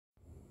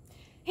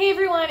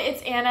everyone,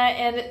 it's Anna,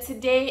 and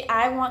today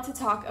I want to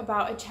talk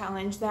about a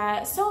challenge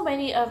that so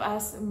many of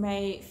us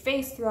may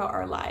face throughout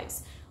our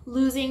lives: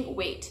 losing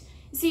weight.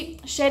 See,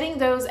 shedding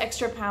those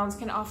extra pounds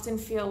can often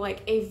feel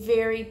like a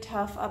very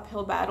tough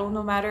uphill battle.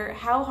 No matter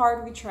how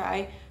hard we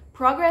try,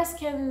 progress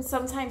can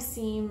sometimes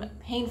seem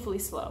painfully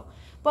slow.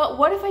 But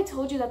what if I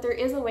told you that there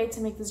is a way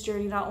to make this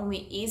journey not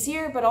only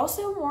easier, but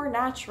also more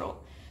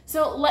natural?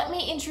 So let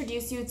me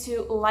introduce you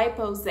to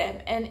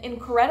Lipozem, an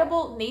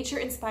incredible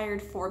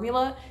nature-inspired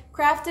formula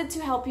crafted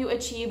to help you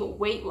achieve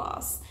weight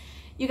loss.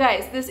 You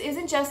guys, this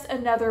isn't just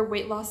another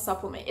weight loss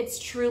supplement. It's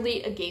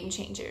truly a game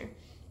changer.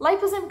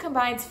 Lipozem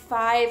combines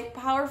 5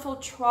 powerful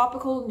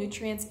tropical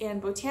nutrients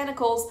and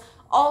botanicals,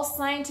 all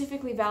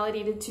scientifically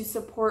validated to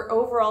support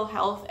overall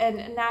health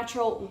and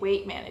natural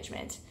weight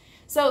management.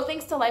 So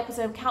thanks to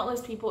Lipozem,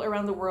 countless people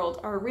around the world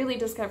are really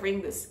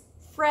discovering this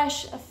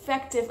fresh,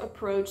 effective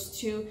approach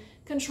to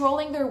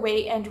controlling their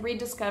weight and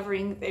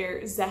rediscovering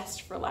their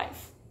zest for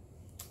life.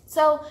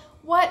 So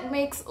what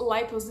makes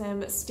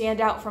Lipozem stand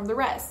out from the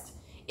rest?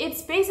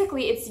 It's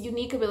basically its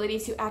unique ability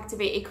to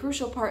activate a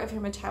crucial part of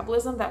your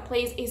metabolism that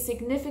plays a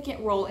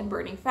significant role in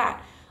burning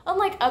fat.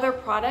 Unlike other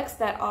products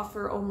that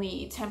offer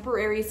only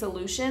temporary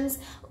solutions,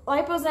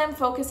 Lipozem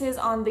focuses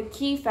on the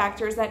key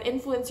factors that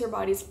influence your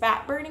body's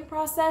fat burning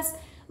process,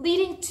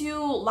 leading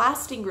to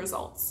lasting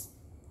results.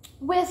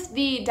 With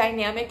the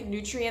dynamic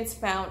nutrients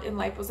found in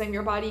Lipozem,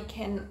 your body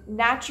can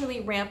naturally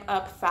ramp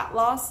up fat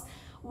loss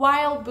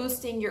while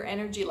boosting your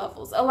energy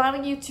levels,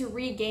 allowing you to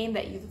regain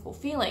that youthful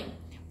feeling.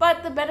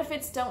 But the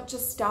benefits don't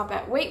just stop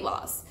at weight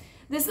loss.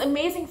 This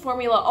amazing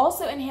formula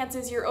also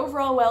enhances your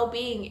overall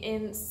well-being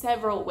in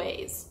several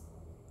ways.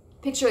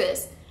 Picture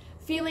this: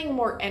 feeling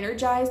more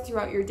energized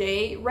throughout your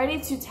day, ready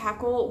to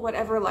tackle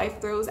whatever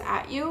life throws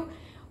at you.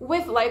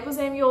 With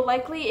Lipozem, you'll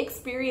likely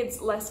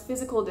experience less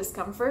physical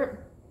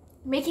discomfort,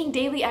 making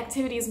daily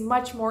activities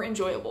much more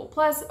enjoyable.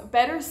 Plus,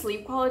 better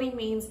sleep quality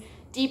means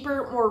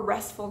deeper, more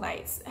restful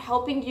nights,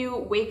 helping you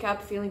wake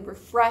up feeling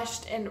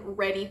refreshed and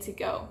ready to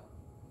go.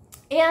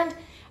 And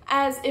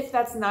as if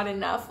that's not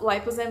enough,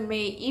 Lipozem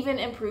may even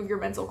improve your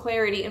mental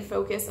clarity and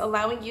focus,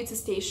 allowing you to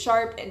stay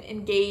sharp and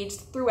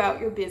engaged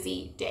throughout your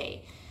busy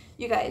day.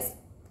 You guys,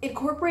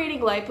 incorporating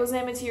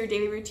Lipozem into your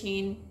daily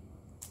routine,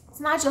 it's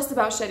not just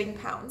about shedding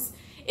pounds.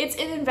 It's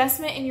an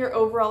investment in your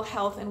overall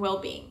health and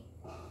well-being.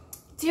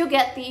 To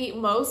get the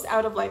most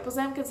out of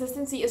Lipozem,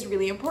 consistency is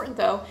really important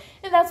though,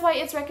 and that's why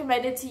it's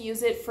recommended to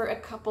use it for a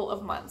couple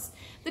of months.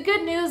 The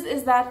good news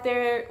is that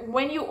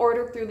when you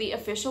order through the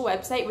official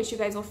website, which you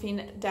guys will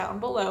find down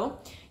below,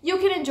 you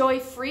can enjoy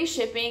free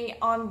shipping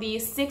on the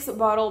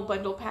 6-bottle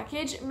bundle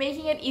package,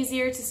 making it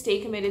easier to stay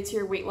committed to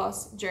your weight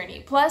loss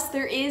journey. Plus,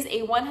 there is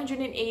a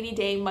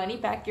 180-day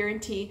money-back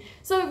guarantee,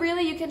 so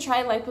really you can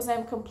try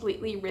Lipozem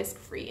completely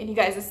risk-free. And you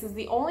guys, this is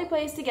the only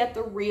place to get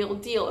the real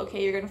deal,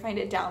 okay? You're gonna find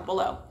it down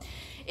below.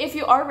 If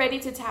you are ready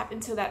to tap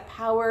into that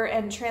power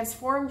and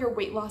transform your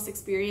weight loss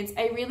experience,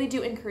 I really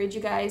do encourage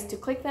you guys to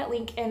click that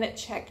link and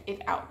check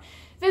it out.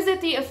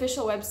 Visit the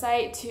official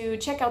website to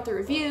check out the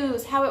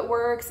reviews, how it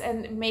works,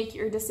 and make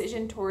your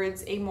decision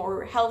towards a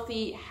more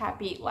healthy,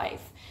 happy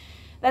life.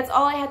 That's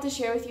all I had to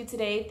share with you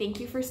today. Thank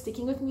you for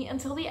sticking with me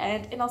until the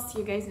end, and I'll see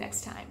you guys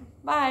next time.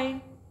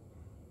 Bye!